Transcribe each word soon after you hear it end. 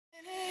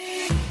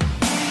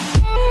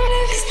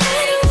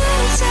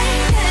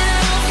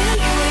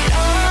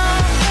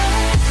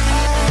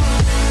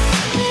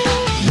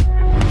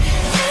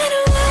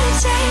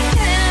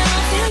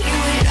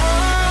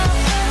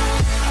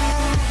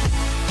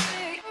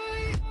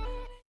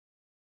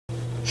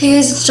Hey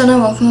guys, it's Jena.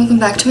 Welcome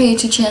back to my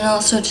YouTube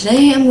channel. So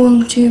today I'm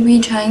going to be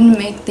trying to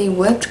make the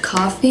whipped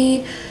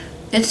coffee.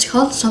 It's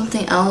called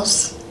something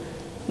else,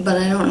 but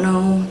I don't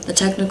know the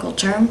technical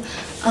term.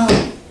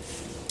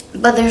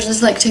 But there's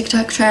this like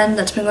TikTok trend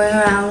that's been going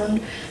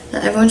around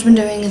that everyone's been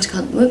doing. It's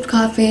called whipped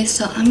coffee,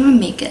 so I'm gonna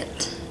make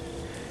it.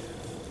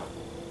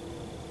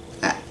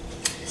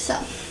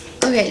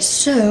 Okay,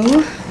 so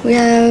we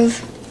have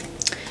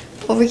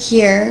over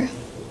here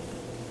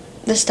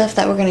the stuff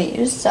that we're gonna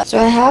use. So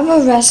I have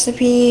a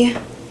recipe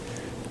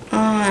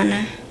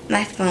on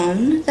my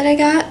phone that I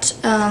got. So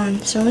I'm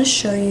gonna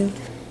show you.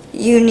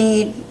 You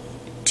need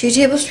 2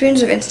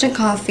 tablespoons of instant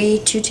coffee,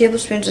 2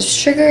 tablespoons of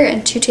sugar,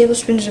 and 2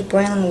 tablespoons of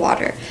boiling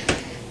water.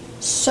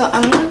 So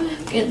I'm gonna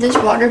get this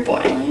water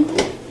boiling.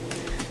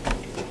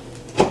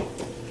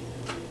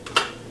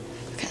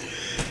 Okay.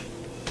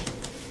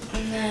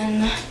 And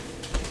then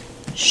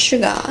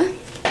sugar.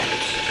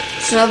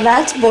 So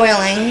that's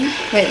boiling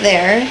right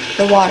there,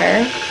 the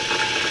water.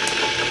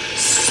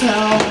 So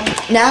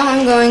now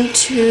I'm going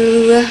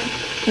to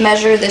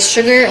measure the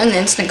sugar and the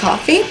instant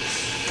coffee.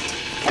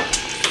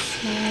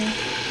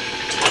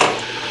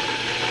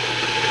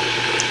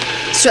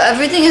 So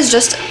everything is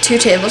just 2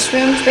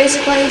 tablespoons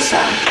basically, so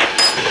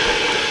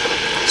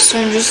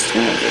I'm just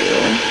gonna do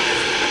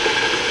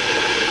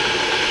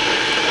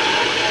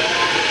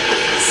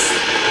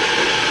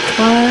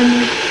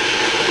one.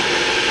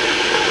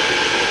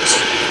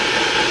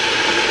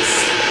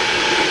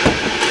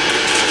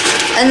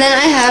 And then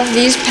I have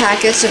these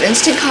packets of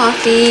instant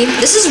coffee.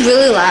 This is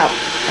really loud.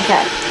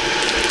 Okay.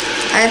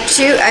 I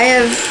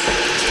have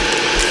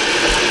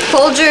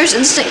Folgers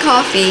instant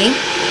coffee.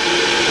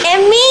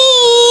 And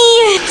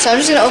me! So I'm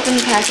just gonna open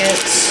the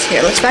packets.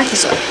 Here, let's back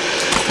this up.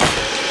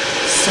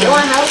 So, you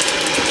want help?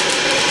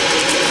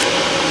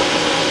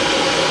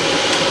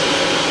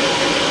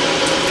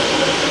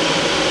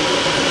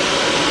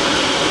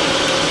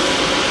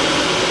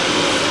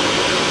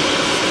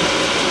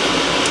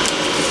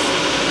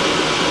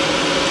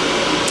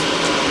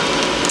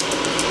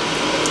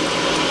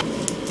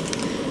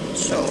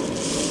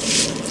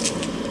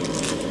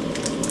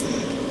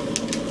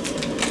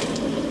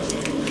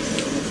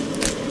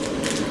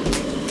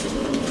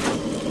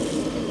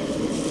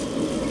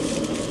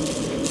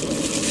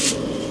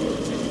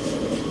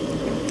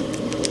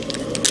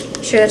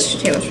 sure that's 2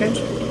 tablespoons.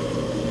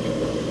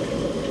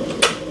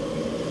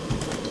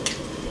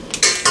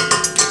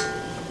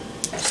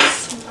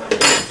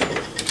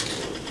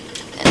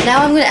 And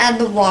now I'm going to add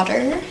the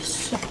water.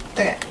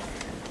 Okay.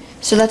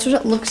 So that's what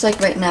it looks like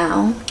right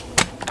now.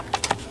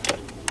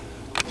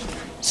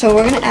 So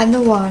we're going to add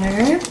the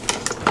water.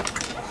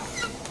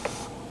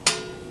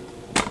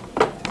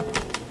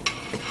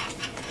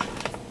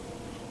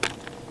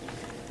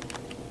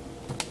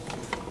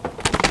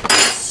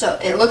 So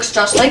it looks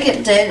just like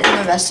it did in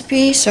the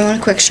recipe, so I'm going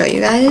to quick show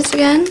you guys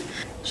again.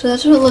 So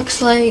that's what it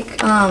looks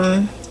like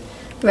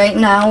right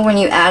now when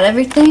you add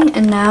everything,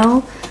 and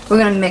now we're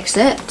going to mix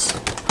it.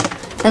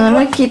 And I'm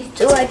going to keep...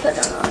 Do I put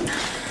it on?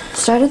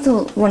 Start at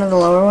one of the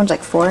lower ones,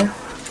 like 4. 2.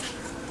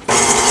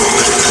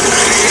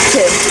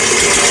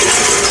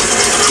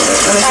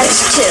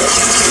 That's 2.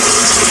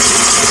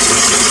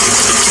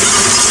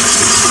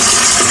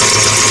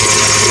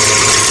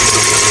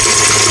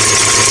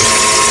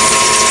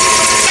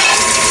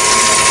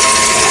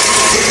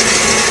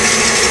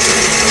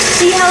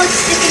 See how it's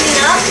sticking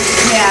up?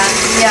 Yeah.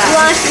 You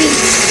want it to be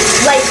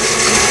like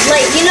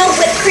you know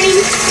whipped cream?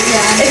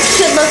 Yeah. It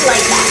should look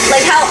like that.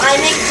 Like how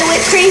I make the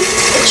whipped cream,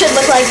 it should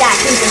look like that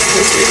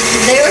consistency.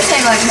 They were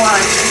saying like more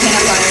like peanut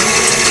butter.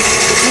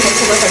 Like it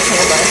should look like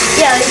peanut butter.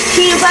 Yeah, like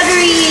peanut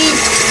buttery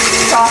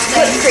Frosting.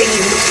 whipped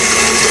cream.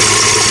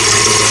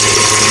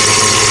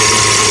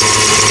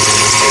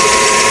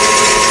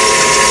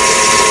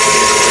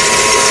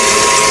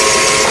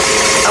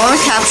 I want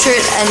to capture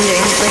it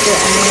ending, like the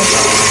ending of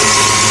all.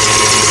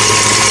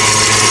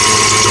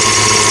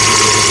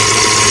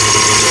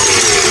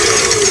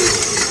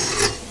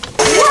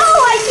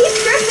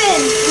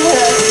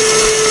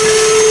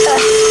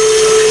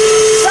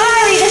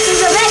 Sorry, this is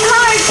a bit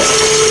hard.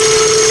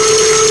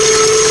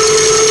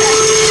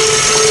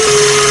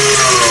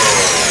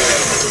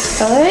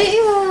 Color it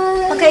you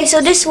want. Okay,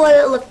 so this is what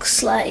it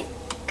looks like.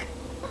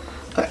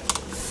 Okay.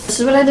 This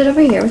is what I did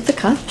over here with the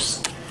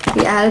cups.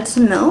 We added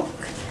some milk,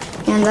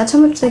 and that's how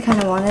much they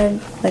kind of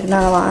wanted. Like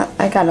not a lot.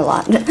 I got a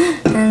lot. And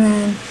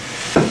then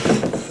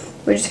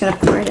we're just gonna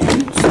pour it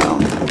in. So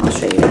I'll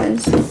show you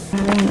guys. I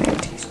don't know where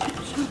it tastes.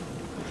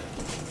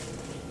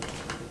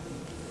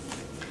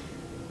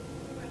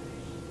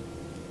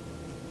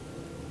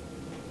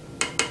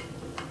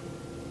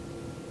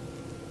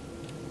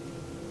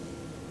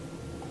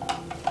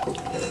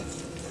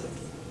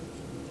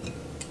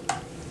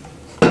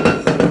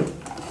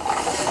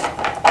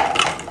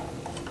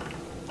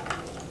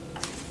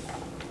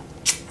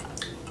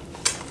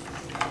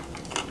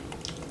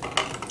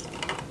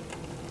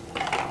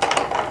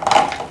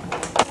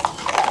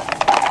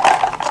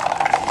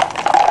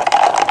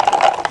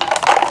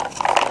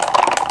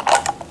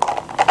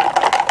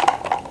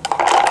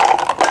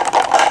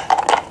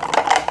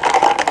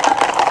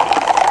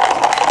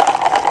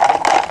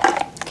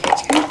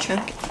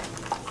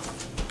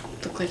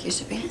 like it used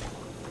to be.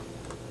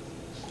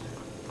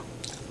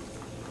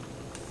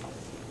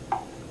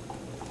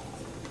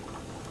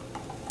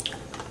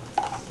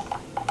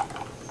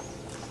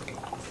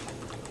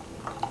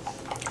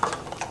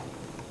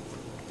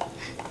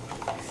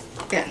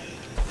 Yeah.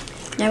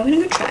 Now we're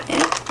gonna go try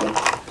it.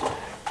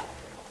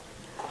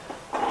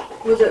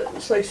 Was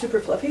it like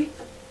super fluffy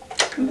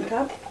on the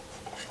top?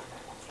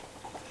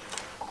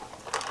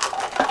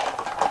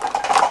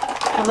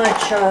 How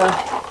much,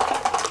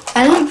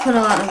 I didn't put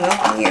a lot of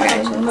milk in your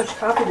guys. how much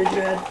coffee did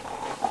you add?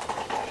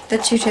 The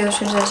 2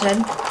 tablespoons I said.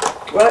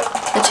 What?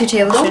 The 2 Don't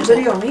tablespoons.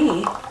 video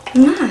me.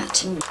 I'm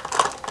not.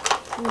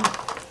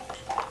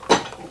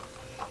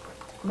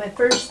 My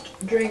first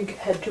drink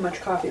had too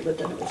much coffee, but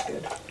then it was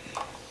good.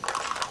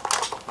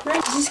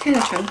 This is kind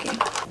of chunky.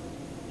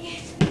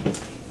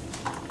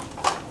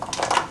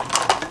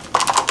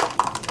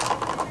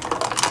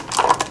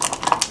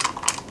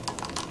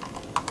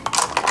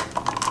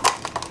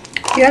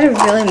 You gotta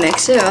really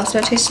mix it, or else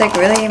it tastes like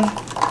really.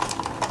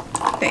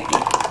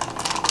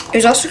 It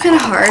was also kind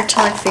of hard to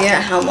like figure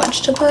out how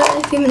much to put,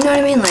 if you know what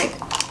I mean, like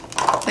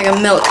a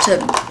milk to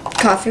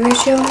coffee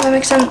ratio. If that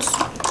makes sense.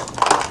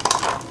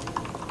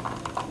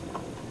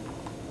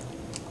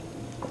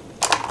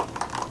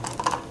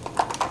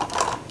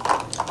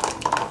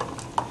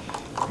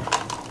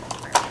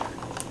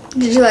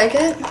 Did you like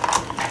it?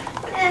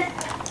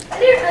 I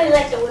didn't really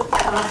like the whipped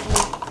coffee.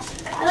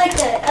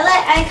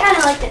 I kind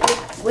of liked it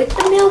with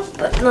the milk,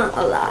 but not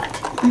a lot.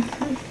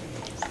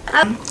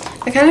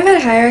 I kind of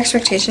had higher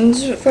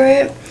expectations for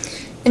it,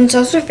 and it's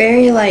also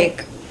very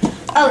like.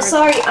 Oh,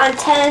 sorry, on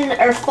 10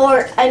 or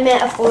 4, I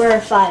meant a 4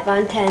 or 5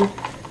 on 10.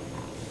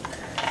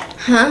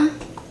 Huh?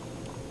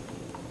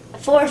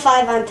 4 or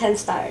 5 on 10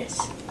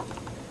 stars.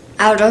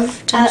 Out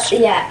of 10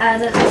 stars? Yeah,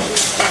 out of 10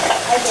 stars.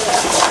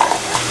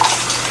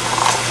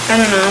 I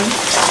don't know.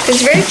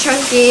 It's very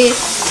chunky.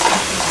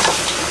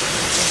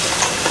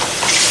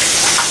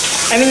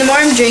 I mean, the more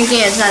I'm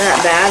drinking, it's not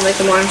that bad. Like,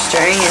 the more I'm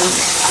stirring and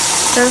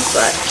stuff,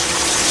 but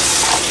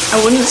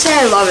I wouldn't say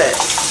I love it.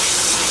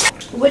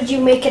 Would you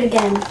make it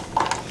again?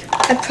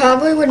 I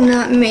probably would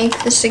not make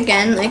this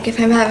again. Like, if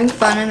I'm having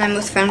fun and I'm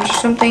with friends or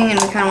something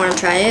and we kind of want to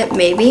try it,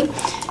 maybe.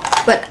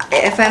 But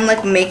if I'm,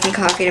 like, making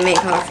coffee to make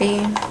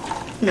coffee,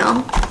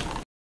 no.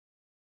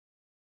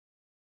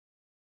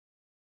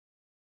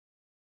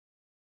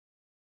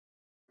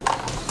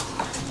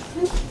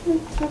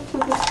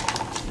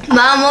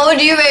 Mom, what would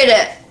you rate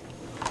it?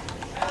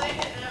 I like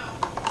it now.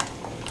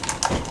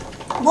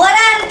 What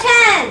out of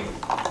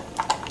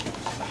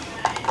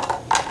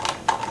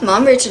 10?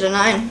 Mom rates it a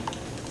 9.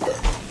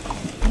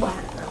 Wow.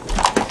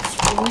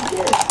 Really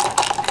good.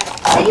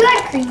 Did you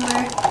add creamer?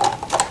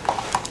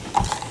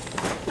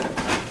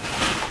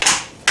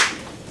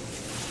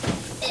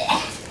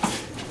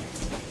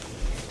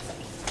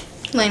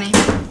 Lainey.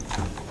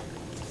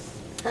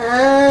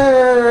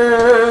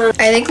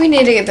 I think we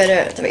need to get better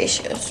at the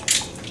ratios.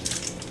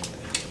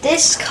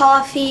 This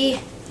coffee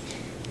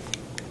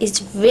is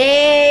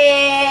very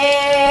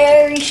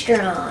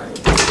strong.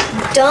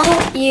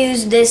 Don't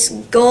use this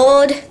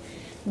Gold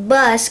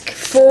Busk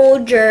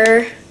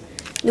Folger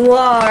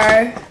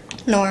Noir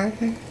nor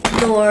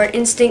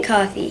instant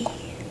coffee.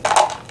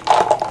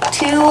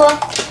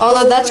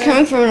 Although that's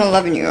coming from an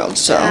 11-year-old,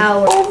 so.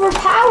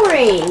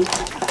 Overpowering.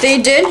 They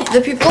did,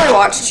 the people I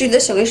watched do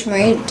this, at least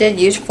Marie did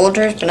use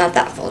Folgers, but not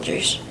that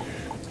Folgers.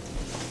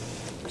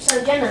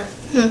 So Jenna,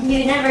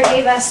 you never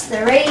gave us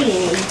the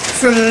rating.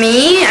 For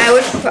me, I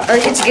would,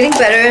 like, it's getting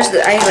better as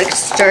I, like,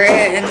 stir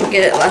it and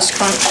get it less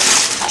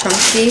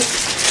chunky.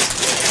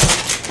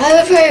 I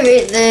would probably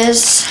rate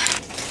this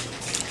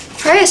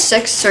probably a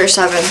 6 or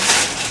 7.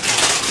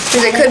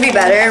 Because it could be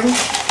better,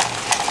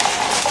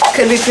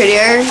 could be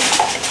prettier,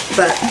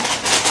 but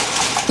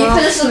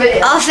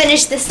I'll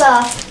finish this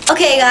off.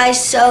 Okay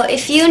guys, so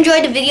if you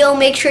enjoyed the video,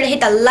 make sure to hit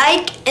the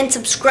like and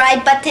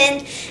subscribe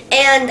button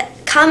and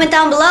comment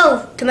down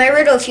below to my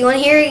riddle if you want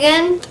to hear it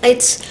again.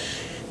 It's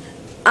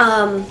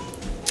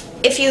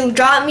if you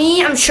drop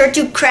me, I'm sure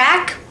to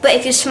crack, but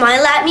if you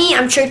smile at me,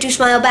 I'm sure to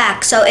smile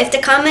back. So if the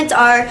comments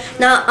are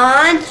not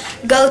on,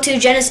 go to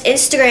Jenna's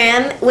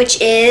Instagram, which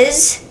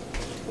is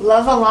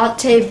Love a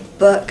Latte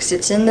Books.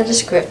 It's in the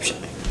description.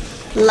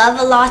 Love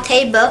a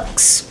Latte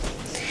Books.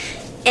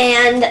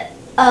 And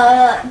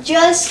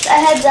just a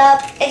heads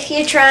up, if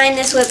you're trying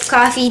this whipped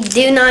coffee,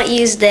 do not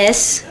use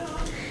this.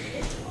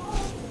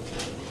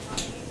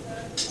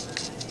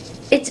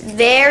 It's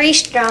very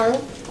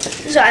strong,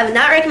 so I would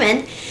not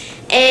recommend.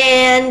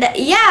 And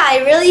yeah,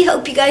 I really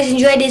hope you guys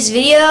enjoyed this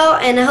video,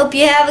 and I hope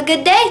you have a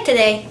good day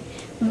today.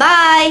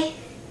 Bye!